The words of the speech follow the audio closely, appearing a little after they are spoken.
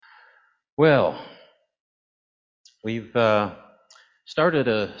Well, we've started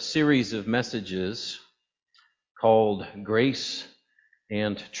a series of messages called Grace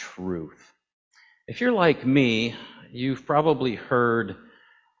and Truth. If you're like me, you've probably heard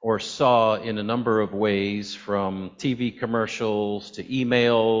or saw in a number of ways, from TV commercials to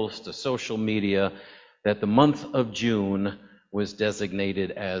emails to social media, that the month of June was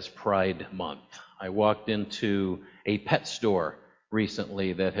designated as Pride Month. I walked into a pet store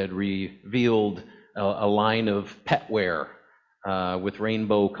recently that had revealed a line of petware with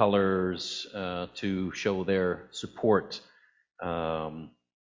rainbow colors to show their support for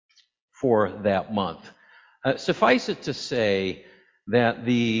that month. Suffice it to say that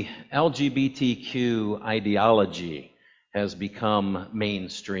the LGBTQ ideology has become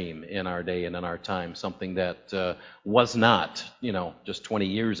mainstream in our day and in our time, something that was not, just 20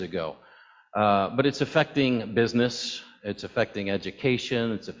 years ago. But it's affecting business, it's affecting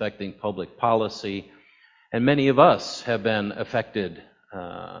education, it's affecting public policy, and many of us have been affected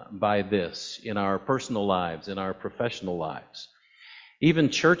by this in our personal lives, in our professional lives.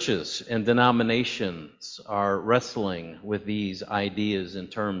 Even churches and denominations are wrestling with these ideas in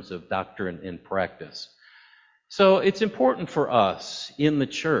terms of doctrine and practice. So it's important for us in the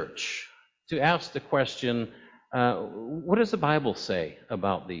church to ask the question, what does the Bible say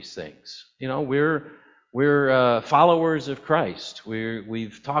about these things? We're followers of Christ.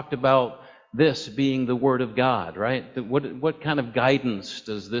 We've talked about this being the Word of God, right? What kind of guidance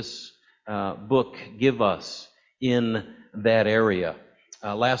does this book give us in that area?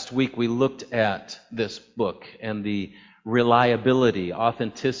 Last week we looked at this book and the reliability,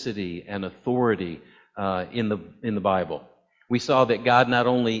 authenticity, and authority in the Bible. We saw that God not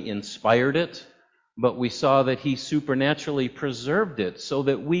only inspired it, but we saw that He supernaturally preserved it so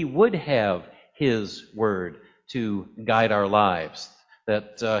that we would have His Word to guide our lives,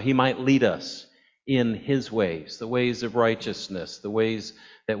 that He might lead us in His ways, the ways of righteousness, the ways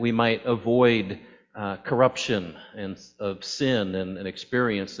that we might avoid corruption and of sin and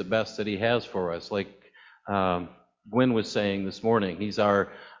experience the best that He has for us. Like Gwen was saying this morning, He's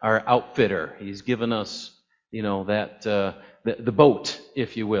our outfitter. He's given us, the boat,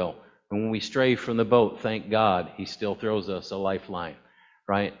 if you will. And when we stray from the boat, thank God, He still throws us a lifeline,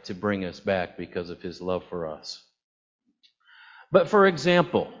 right, to bring us back because of His love for us. But for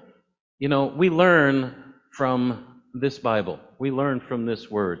example, we learn from this Bible, we learn from this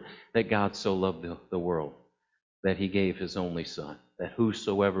Word that God so loved the world that He gave His only Son, that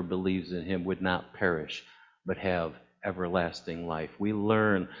whosoever believes in Him would not perish but have everlasting life. We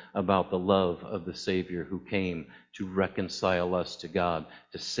learn about the love of the Savior who came to reconcile us to God,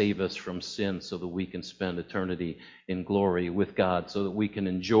 to save us from sin so that we can spend eternity in glory with God, so that we can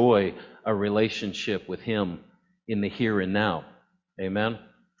enjoy a relationship with Him in the here and now. Amen?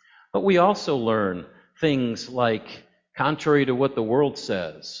 But we also learn things like, contrary to what the world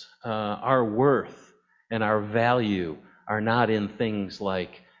says, our worth and our value are not in things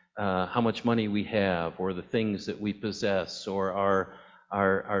like how much money we have, or the things that we possess, or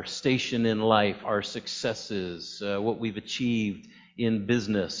our station in life, our successes, what we've achieved in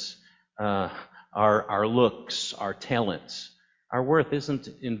business, our looks, our talents. Our worth isn't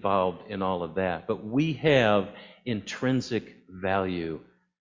involved in all of that, but we have intrinsic value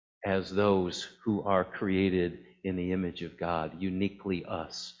as those who are created in the image of God, uniquely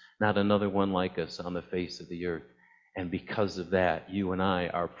us, not another one like us on the face of the earth. And because of that, you and I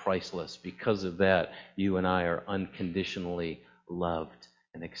are priceless. Because of that, you and I are unconditionally loved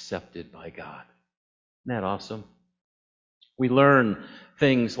and accepted by God. Isn't that awesome? We learn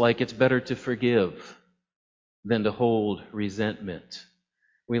things like it's better to forgive than to hold resentment.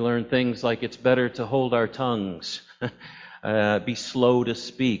 We learn things like it's better to hold our tongues, be slow to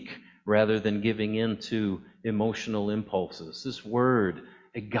speak rather than giving in to emotional impulses. This Word,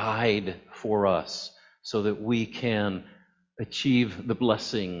 a guide for us so that we can achieve the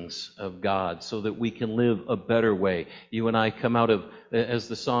blessings of God, so that we can live a better way. You and I come out of, as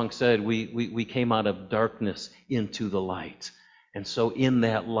the song said, we came out of darkness into the light. And so in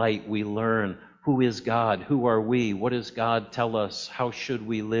that light we learn who is God, who are we, what does God tell us, how should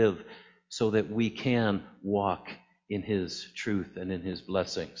we live, so that we can walk in His truth and in His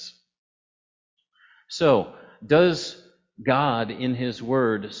blessings. So, does God in His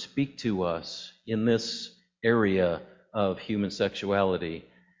Word speak to us in this area of human sexuality?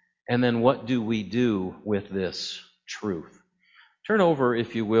 And then what do we do with this truth? Turn over,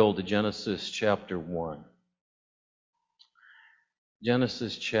 if you will, to Genesis chapter 1.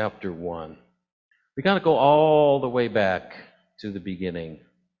 Genesis chapter 1. We got to go all the way back to the beginning.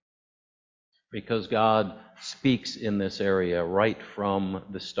 because God speaks in this area right from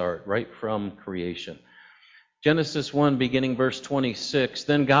the start, right from creation. Genesis 1, beginning verse 26,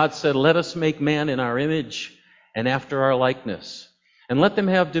 "Then God said, 'Let us make man in our image and after our likeness, and let them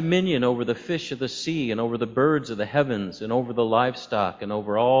have dominion over the fish of the sea and over the birds of the heavens and over the livestock and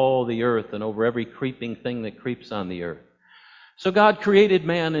over all the earth and over every creeping thing that creeps on the earth.' So God created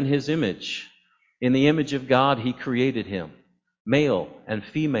man in his image. In the image of God he created him. Male and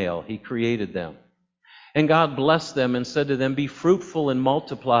female he created them. And God blessed them and said to them, 'Be fruitful and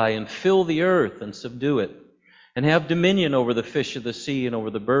multiply and fill the earth and subdue it, and have dominion over the fish of the sea and over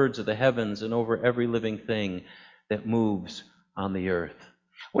the birds of the heavens and over every living thing that moves on the earth.'"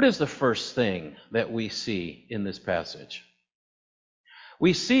 What is the first thing that we see in this passage?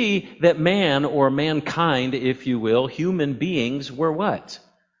 We see that man, or mankind, if you will, human beings, were what?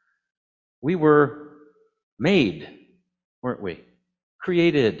 We were made, weren't we?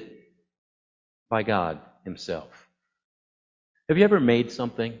 Created by God Himself. Have you ever made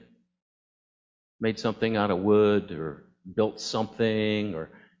something? Made something out of wood, or built something, or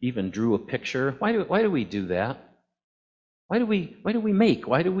even drew a picture? Why do we do that? Why do we make?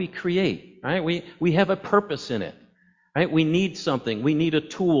 Why do we create? Right? We have a purpose in it. Right? We need something. We need a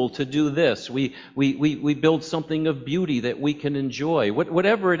tool to do this. We build something of beauty that we can enjoy.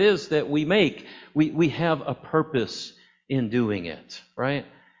 Whatever it is that we make, we have a purpose in doing it. Right?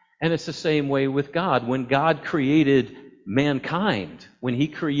 And it's the same way with God. When God created mankind, when He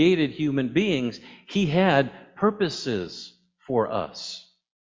created human beings, He had purposes for us.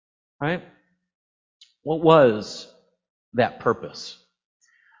 Right? What was that purpose?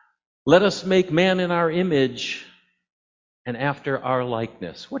 "Let us make man in our image and after our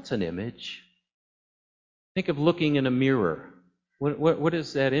likeness." What's an image? Think of looking in a mirror. What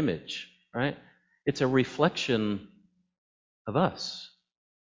is that image? Right? It's a reflection of us,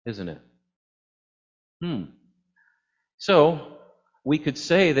 isn't it? So, we could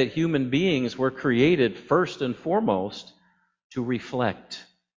say that human beings were created first and foremost to reflect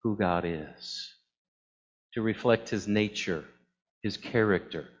who God is, to reflect His nature, His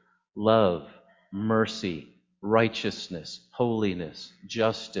character, love, mercy, righteousness, holiness,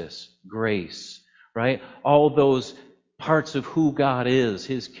 justice, grace, right? All those parts of who God is,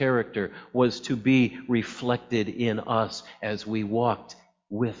 His character, was to be reflected in us as we walked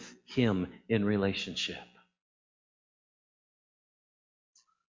with Him in relationship.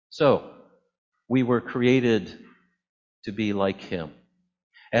 So, we were created to be like Him.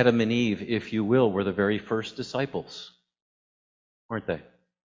 Adam and Eve, if you will, were the very first disciples, weren't they?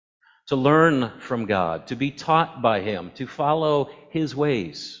 To learn from God, to be taught by Him, to follow His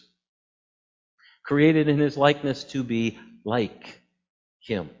ways. Created in His likeness to be like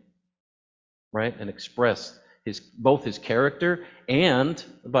Him, right? And express both His character and,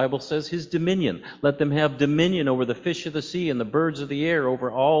 the Bible says, His dominion. Let them have dominion over the fish of the sea and the birds of the air,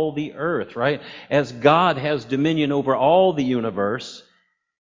 over all the earth, right? As God has dominion over all the universe,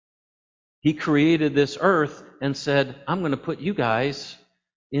 He created this earth and said, "I'm going to put you guys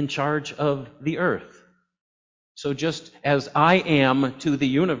in charge of the earth. So just as I am to the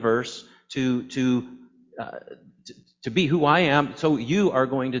universe, to be who I am, so you are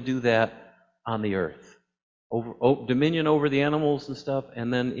going to do that on the earth. Dominion over the animals and stuff,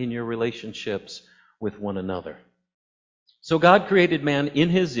 and then in your relationships with one another." So God created man in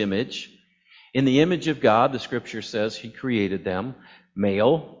His image. In the image of God, the Scripture says, He created them.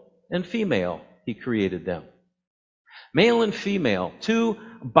 Male and female, He created them. Male and female, two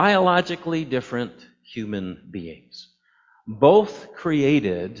biologically different human beings. Both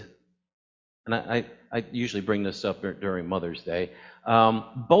created, and I usually bring this up during Mother's Day,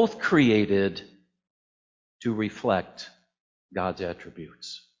 both created to reflect God's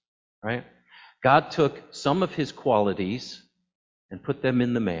attributes, right? God took some of His qualities and put them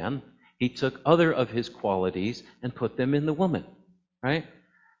in the man. He took other of His qualities and put them in the woman, right?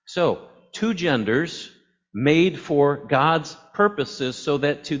 So, two genders made for God's purposes so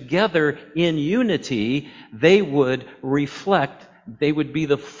that together in unity they would reflect, they would be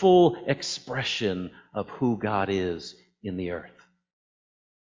the full expression of who God is in the earth.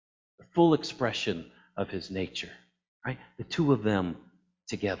 The full expression of His nature, right? The two of them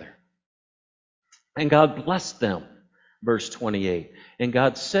together. And God blessed them, verse 28. "And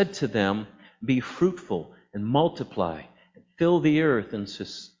God said to them, 'Be fruitful and multiply, and fill the earth and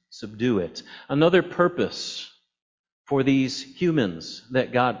subdue it.'" Another purpose for these humans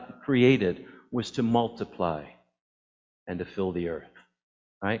that God created was to multiply and to fill the earth,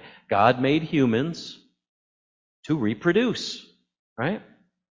 right? God made humans to reproduce, right?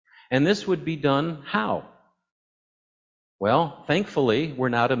 And this would be done how? Well, thankfully, we're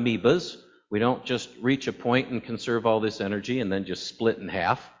not amoebas. We don't just reach a point and conserve all this energy and then just split in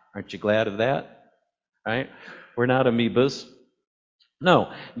half. Aren't you glad of that? Right? We're not amoebas.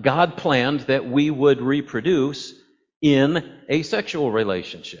 No, God planned that we would reproduce in a sexual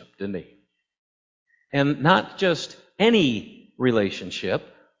relationship, didn't he? And not just any relationship,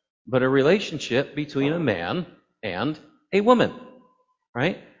 but a relationship between a man and a woman,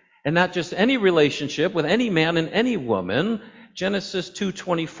 right? And not just any relationship with any man and any woman. Genesis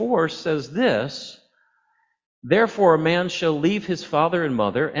 2:24 says this, "Therefore a man shall leave his father and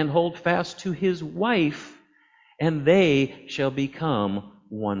mother and hold fast to his wife, and they shall become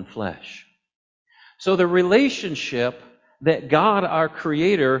one flesh." So the relationship that God, our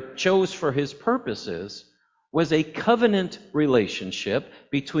Creator, chose for His purposes was a covenant relationship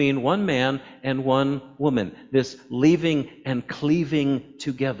between one man and one woman, this leaving and cleaving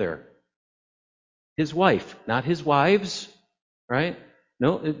together. His wife, not his wives, right?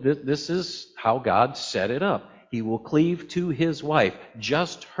 No, this is how God set it up. He will cleave to his wife,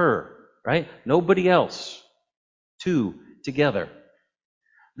 just her, right? Nobody else. Two together.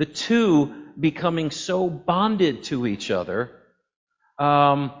 The two becoming so bonded to each other,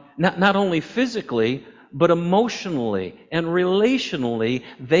 not only physically, but emotionally and relationally,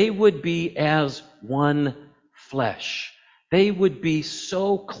 they would be as one flesh. They would be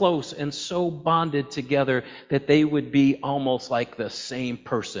so close and so bonded together that they would be almost like the same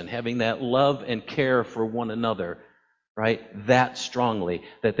person, having that love and care for one another, right? That strongly,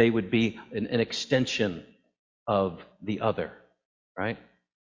 that they would be an extension of the other, right?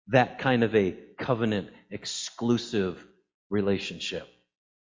 That kind of a covenant exclusive relationship.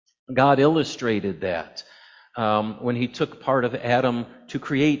 God illustrated that when He took part of Adam to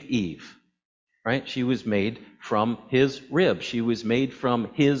create Eve, right? She was made from his rib. She was made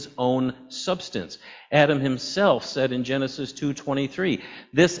from his own substance. Adam himself said in Genesis 2:23,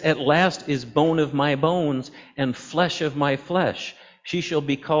 "This at last is bone of my bones and flesh of my flesh. She shall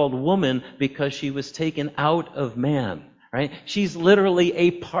be called woman because she was taken out of man." Right? She's literally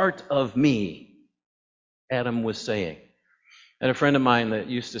a part of me, Adam was saying. And a friend of mine that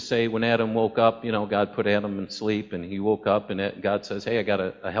used to say when Adam woke up, God put Adam in sleep, and he woke up, and God says, "Hey, I got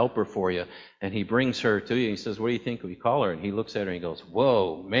a helper for you." And he brings her to you. He says, "What do you think we call her?" And he looks at her and he goes,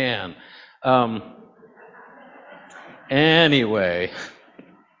 "Whoa, man." Anyway,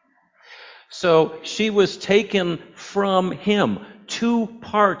 so she was taken from him, two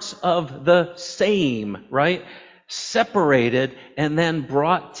parts of the same, right? Separated and then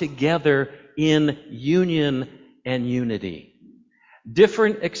brought together in union and unity.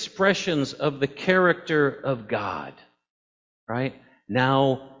 Different expressions of the character of God, right?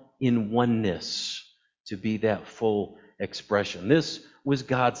 Now in oneness to be that full expression. This was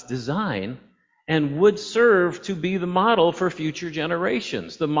God's design and would serve to be the model for future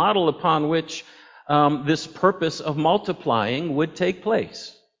generations, the model upon which this purpose of multiplying would take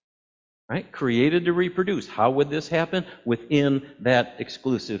place. Right? Created to reproduce. How would this happen? Within that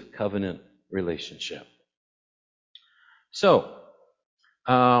exclusive covenant relationship. So,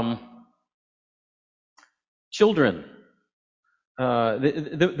 children,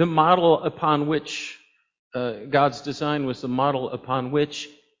 the model upon which God's design was the model upon which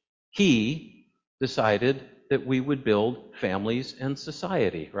He decided that we would build families and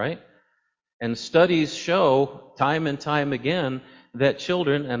society, right? And studies show time and time again that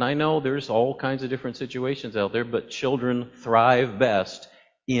children, and I know there's all kinds of different situations out there, but children thrive best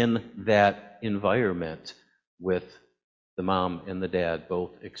in that environment with the mom and the dad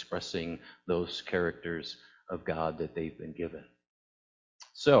both expressing those characters of God that they've been given.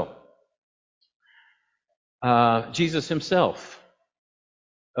 So, Jesus himself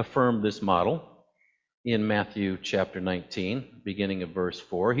affirmed this model in Matthew chapter 19, beginning of verse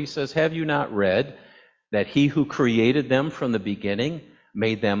 4. He says, "Have you not read that He who created them from the beginning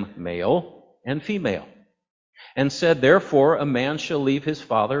made them male and female? And said, therefore, a man shall leave his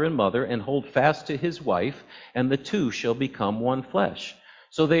father and mother and hold fast to his wife, and the two shall become one flesh.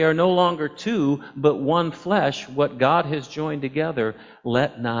 So they are no longer two, but one flesh. What God has joined together,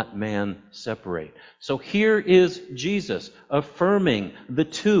 let not man separate." So here is Jesus affirming the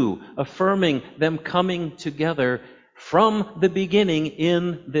two, affirming them coming together from the beginning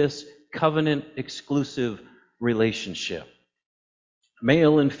in this covenant exclusive relationship.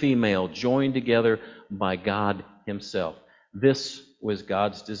 Male and female joined together by God himself. This was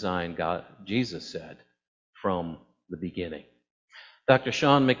God's design, Jesus said, from the beginning. Dr.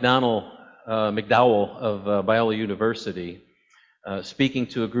 Sean McDowell of Biola University, speaking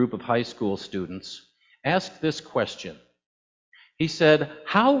to a group of high school students, asked this question. He said,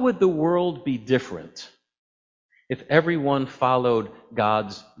 "How would the world be different if everyone followed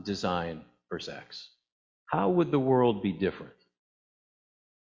God's design for sex? How would the world be different?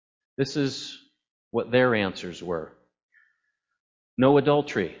 This is what their answers were. No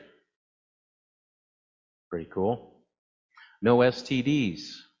adultery. Pretty cool. No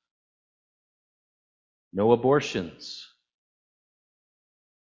STDs. No abortions.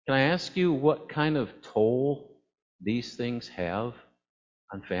 Can I ask you what kind of toll these things have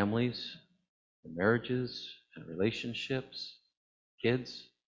on families and marriages and relationships, kids,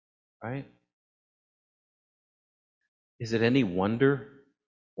 right? Is it any wonder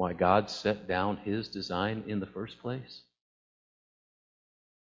why God set down His design in the first place?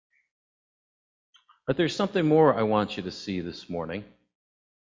 But there's something more I want you to see this morning.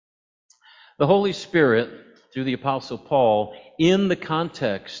 The Holy Spirit, through the Apostle Paul, in the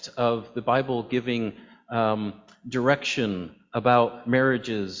context of the Bible giving direction about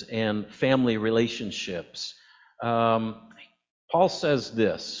marriages and family relationships, Paul says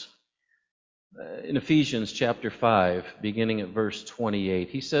this in Ephesians chapter 5, beginning at verse 28.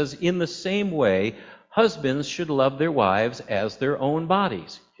 He says, "In the same way, husbands should love their wives as their own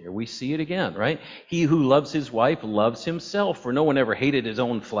bodies." Here we see it again, right? "He who loves his wife loves himself, for no one ever hated his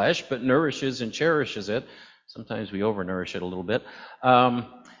own flesh, but nourishes and cherishes it." Sometimes we overnourish it a little bit.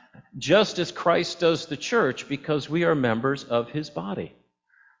 Just as Christ does the church, because we are members of His body.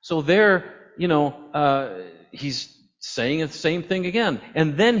 So there, he's saying the same thing again.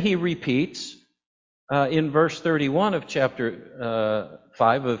 And then he repeats in verse 31 of chapter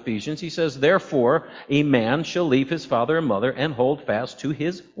 5 of Ephesians. He says, "Therefore a man shall leave his father and mother and hold fast to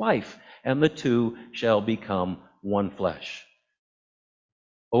his wife, and the two shall become one flesh."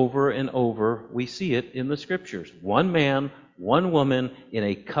 Over and over, we see it in the Scriptures. One man, one woman in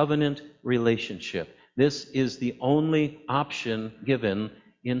a covenant relationship. This is the only option given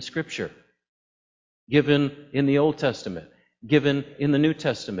in Scripture. Given in the Old Testament. Given in the New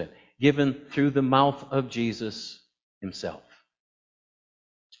Testament. Given through the mouth of Jesus Himself.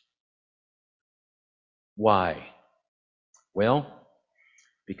 Why? Well,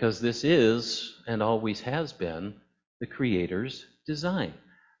 because this is, and always has been, the Creator's design.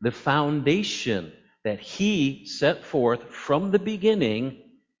 The foundation that He set forth from the beginning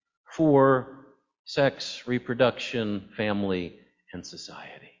for sex, reproduction, family, and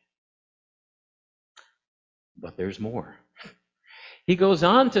society. But there's more. He goes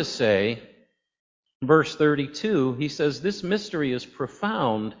on to say, verse 32, he says, "This mystery is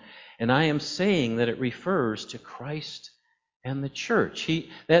profound, and I am saying that it refers to Christ and the church."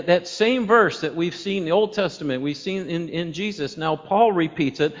 That same verse that we've seen in the Old Testament, we've seen in Jesus. Now Paul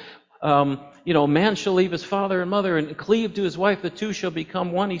repeats it. Man shall leave his father and mother and cleave to his wife. The two shall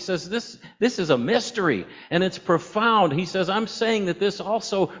become one. He says this is a mystery and it's profound. He says, I'm saying that this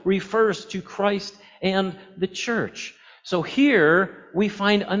also refers to Christ and the church. So here we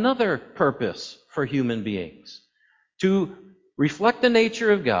find another purpose for human beings. To reflect the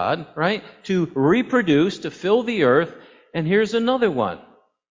nature of God, right? To reproduce, to fill the earth. And here's another one.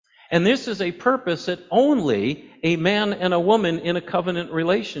 And this is a purpose that only a man and a woman in a covenant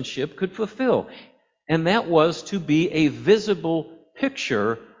relationship could fulfill. And that was to be a visible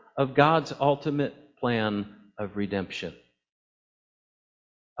picture of God's ultimate plan of redemption.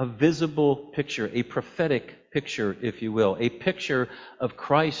 A visible picture, a prophetic picture, if you will. A picture of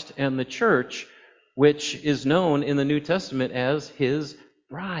Christ and the church, which is known in the New Testament as His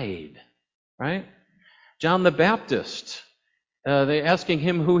bride. Right? John the Baptist, they're asking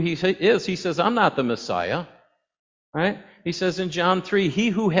him who he is. He says, I'm not the Messiah. Right? He says in John 3, he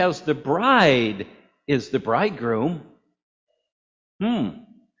who has the bride is the bridegroom. In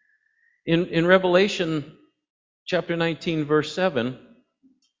Revelation chapter 19, verse 7,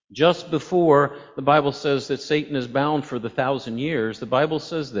 just before the Bible says that Satan is bound for the 1,000 years, the Bible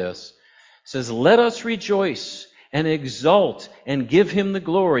says this. It says, "Let us rejoice and exult and give Him the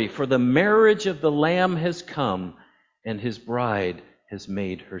glory, for the marriage of the Lamb has come, and His bride has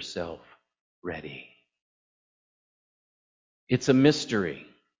made herself ready." It's a mystery.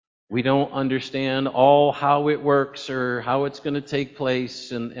 We don't understand all how it works or how it's going to take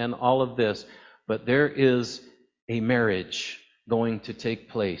place and all of this. But there is a marriage going to take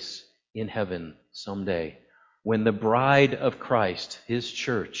place in heaven someday, when the bride of Christ, His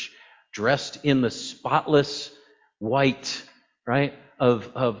church, dressed in the spotless white, right,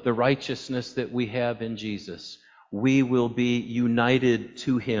 of the righteousness that we have in Jesus, we will be united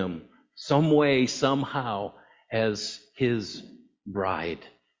to Him some way, somehow, as His bride,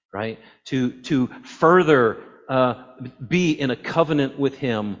 right? To further be in a covenant with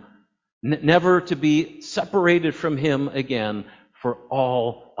Him, never to be separated from Him again for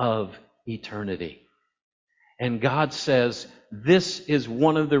all of eternity. And God says, this is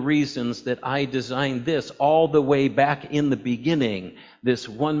one of the reasons that I designed this all the way back in the beginning, this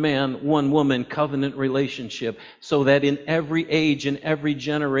one man, one woman covenant relationship, so that in every age and every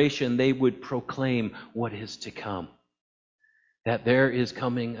generation they would proclaim what is to come. That there is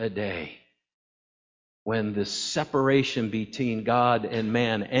coming a day when the separation between God and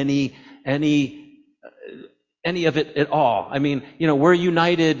man, any of it at all. I mean, we're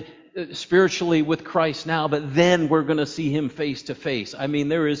united spiritually with Christ now, but then we're going to see him face to face. I mean,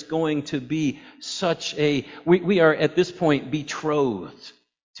 there is going to be such we are at this point betrothed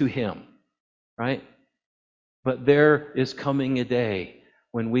to him, right? But there is coming a day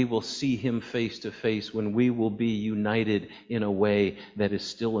when we will see him face to face, when we will be united in a way that is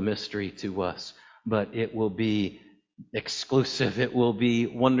still a mystery to us, but it will be exclusive, it will be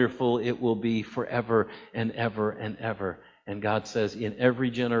wonderful, it will be forever and ever and ever. And God says, in every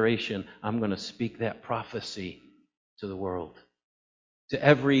generation, I'm going to speak that prophecy to the world, to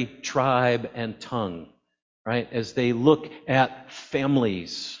every tribe and tongue, right? As they look at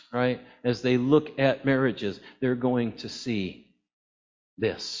families, right? As they look at marriages, they're going to see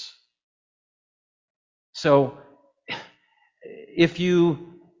this. So, if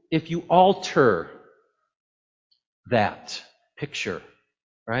you alter that picture,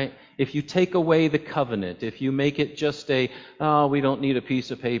 right? If you take away the covenant, if you make it just we don't need a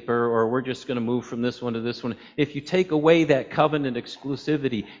piece of paper, or we're just going to move from this one to this one. If you take away that covenant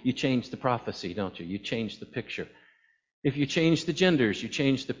exclusivity, you change the prophecy, don't you? You change the picture. If you change the genders, you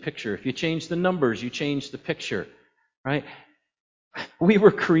change the picture. If you change the numbers, you change the picture, right? We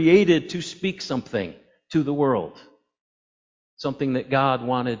were created to speak something to the world, something that God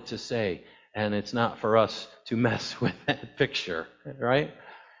wanted to say, and it's not for us to mess with that picture, right?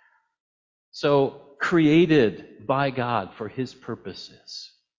 So, created by God for his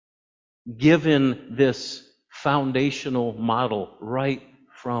purposes, given this foundational model right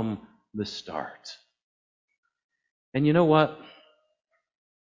from the start. And you know what?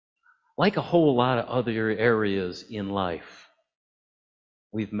 Like a whole lot of other areas in life,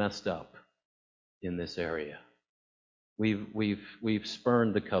 we've messed up in this area. We've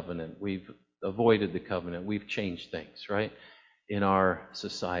spurned the covenant. We've avoided the covenant. We've changed things, right? In our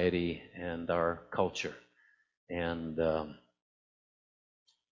society and our culture. And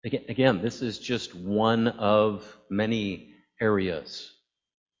again, this is just one of many areas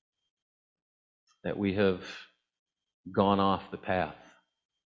that we have gone off the path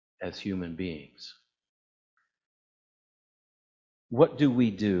as human beings. What do we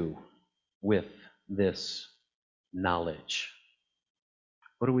do with this knowledge?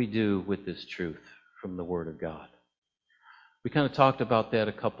 What do we do with this truth from the Word of God? We kind of talked about that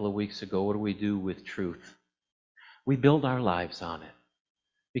a couple of weeks ago. What do we do with truth? We build our lives on it,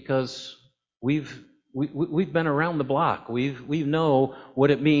 because we've been around the block. We know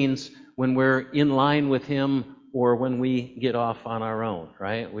what it means when we're in line with him or when we get off on our own,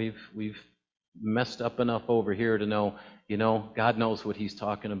 right? We've messed up enough over here to know, God knows what he's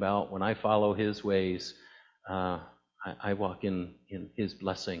talking about. When I follow his ways, I walk in his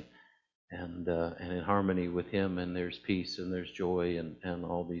blessing and in harmony with him, and there's peace and there's joy and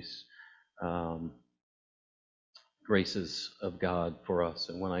all these graces of God for us.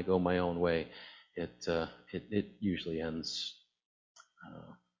 And when I go my own way, it usually ends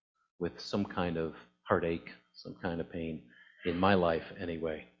with some kind of heartache, some kind of pain in my life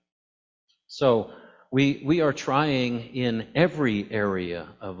anyway. So we are trying in every area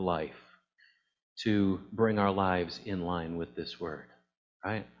of life to bring our lives in line with this word,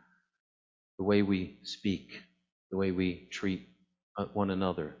 right? The way we speak, the way we treat one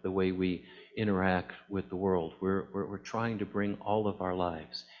another, the way we interact with the world. We're trying to bring all of our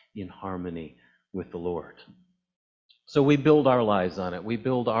lives in harmony with the Lord. So we build our lives on it. We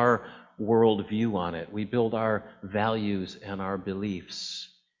build our worldview on it. We build our values and our beliefs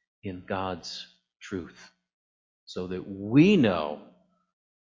in God's truth, so that we know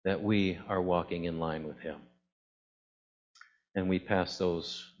that we are walking in line with him. And we pass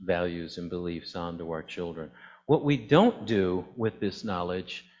those values and beliefs on to our children. What we don't do with this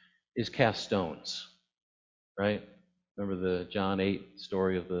knowledge is cast stones, right? Remember the John 8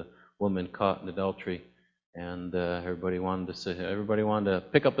 story of the woman caught in adultery, and everybody wanted to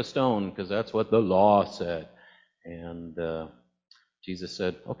pick up a stone because that's what the law said. And Jesus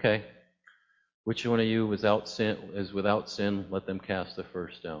said, "Okay, which one of you is without sin? Let them cast the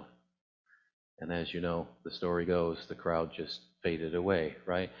first stone." And as you know, the story goes, the crowd just faded away,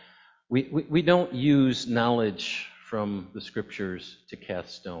 right? We don't use knowledge from the scriptures to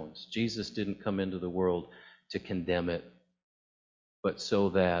cast stones. Jesus didn't come into the world to condemn it, but so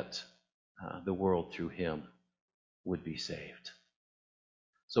that the world through him would be saved.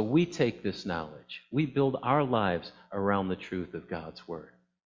 So we take this knowledge. We build our lives around the truth of God's Word.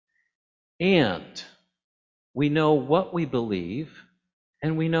 And we know what we believe,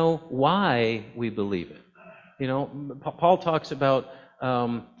 and we know why we believe it. You know, Paul talks about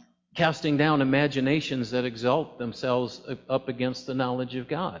casting down imaginations that exalt themselves up against the knowledge of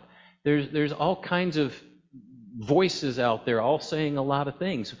God. There's all kinds of voices out there all saying a lot of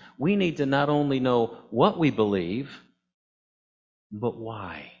things. We need to not only know what we believe, but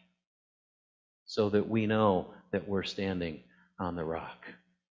why, so that we know that we're standing on the rock.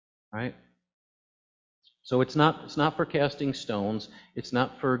 Right? So it's not for casting stones. It's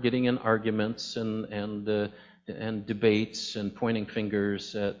not for getting in arguments and debates and pointing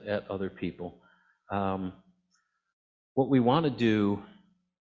fingers at other people. What we want to do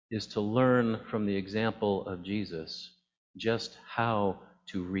is to learn from the example of Jesus just how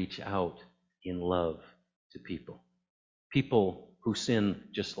to reach out in love to people. People who sin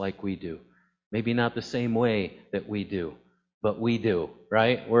just like we do. Maybe not the same way that we do, but we do,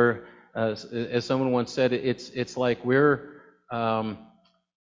 right? We're, as someone once said, it's like we're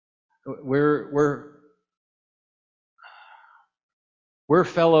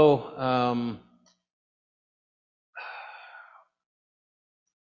fellow.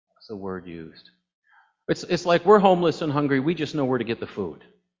 What's the word used? It's like we're homeless and hungry. We just know where to get the food,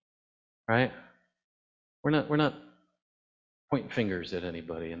 right? We're not pointing fingers at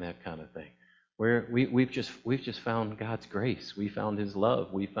anybody and that kind of thing. We've just found God's grace. We found His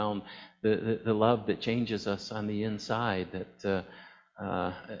love. We found the love that changes us on the inside. That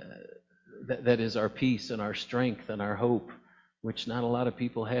is our peace and our strength and our hope, which not a lot of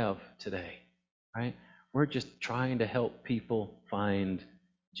people have today, right? We're just trying to help people find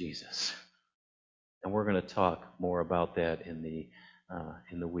Jesus, and we're going to talk more about that in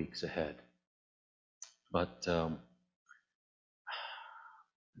the weeks ahead. But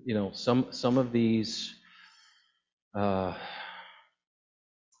you know, some of these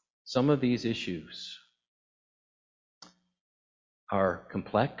issues are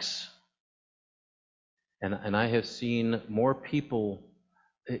complex, and I have seen more people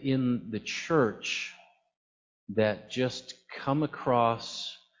in the church that just come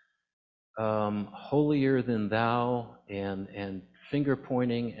across holier than thou and finger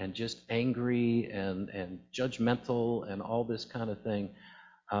pointing and just angry and judgmental and all this kind of thing.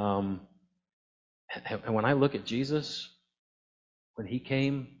 And when I look at Jesus, when He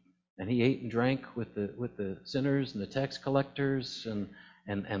came and He ate and drank with the sinners and the tax collectors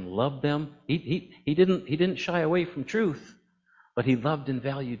and loved them, he didn't shy away from truth, but He loved and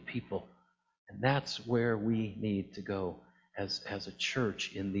valued people. And that's where we need to go as a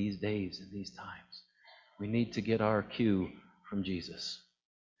church in these days, in these times. We need to get our cue from Jesus.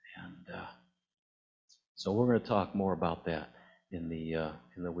 And so we're going to talk more about that in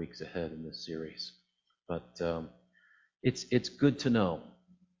the weeks ahead in this series. But it's good to know.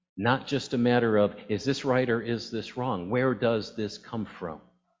 Not just a matter of, is this right or is this wrong? Where does this come from?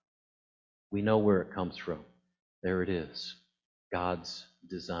 We know where it comes from. There it is. God's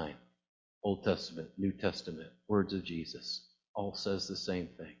design. Old Testament, New Testament, words of Jesus. All says the same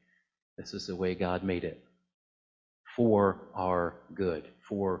thing. This is the way God made it. For our good,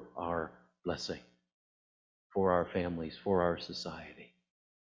 for our blessing, for our families, for our society.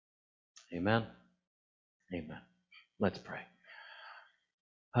 Amen? Amen. Let's pray.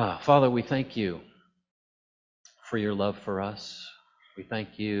 Father, we thank You for Your love for us. We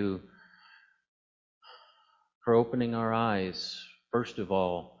thank You for opening our eyes, first of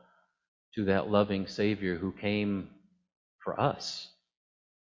all, to that loving Savior who came for us.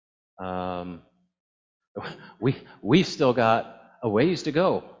 We've still got a ways to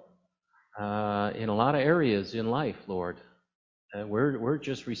go in a lot of areas in life, Lord. We're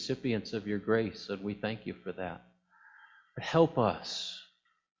just recipients of Your grace, and we thank You for that. But help us,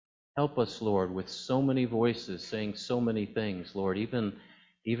 Lord, with so many voices saying so many things, Lord.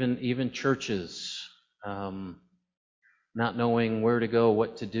 Even churches not knowing where to go,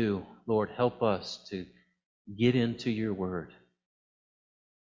 what to do. Lord, help us to get into Your Word,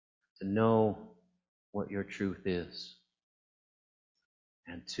 to know what Your truth is,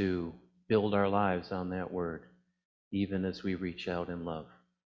 and to build our lives on that Word, even as we reach out in love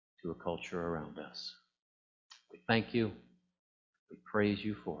to a culture around us. We thank You. We praise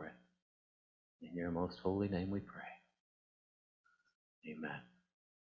You for it. In Your most holy name we pray. Amen.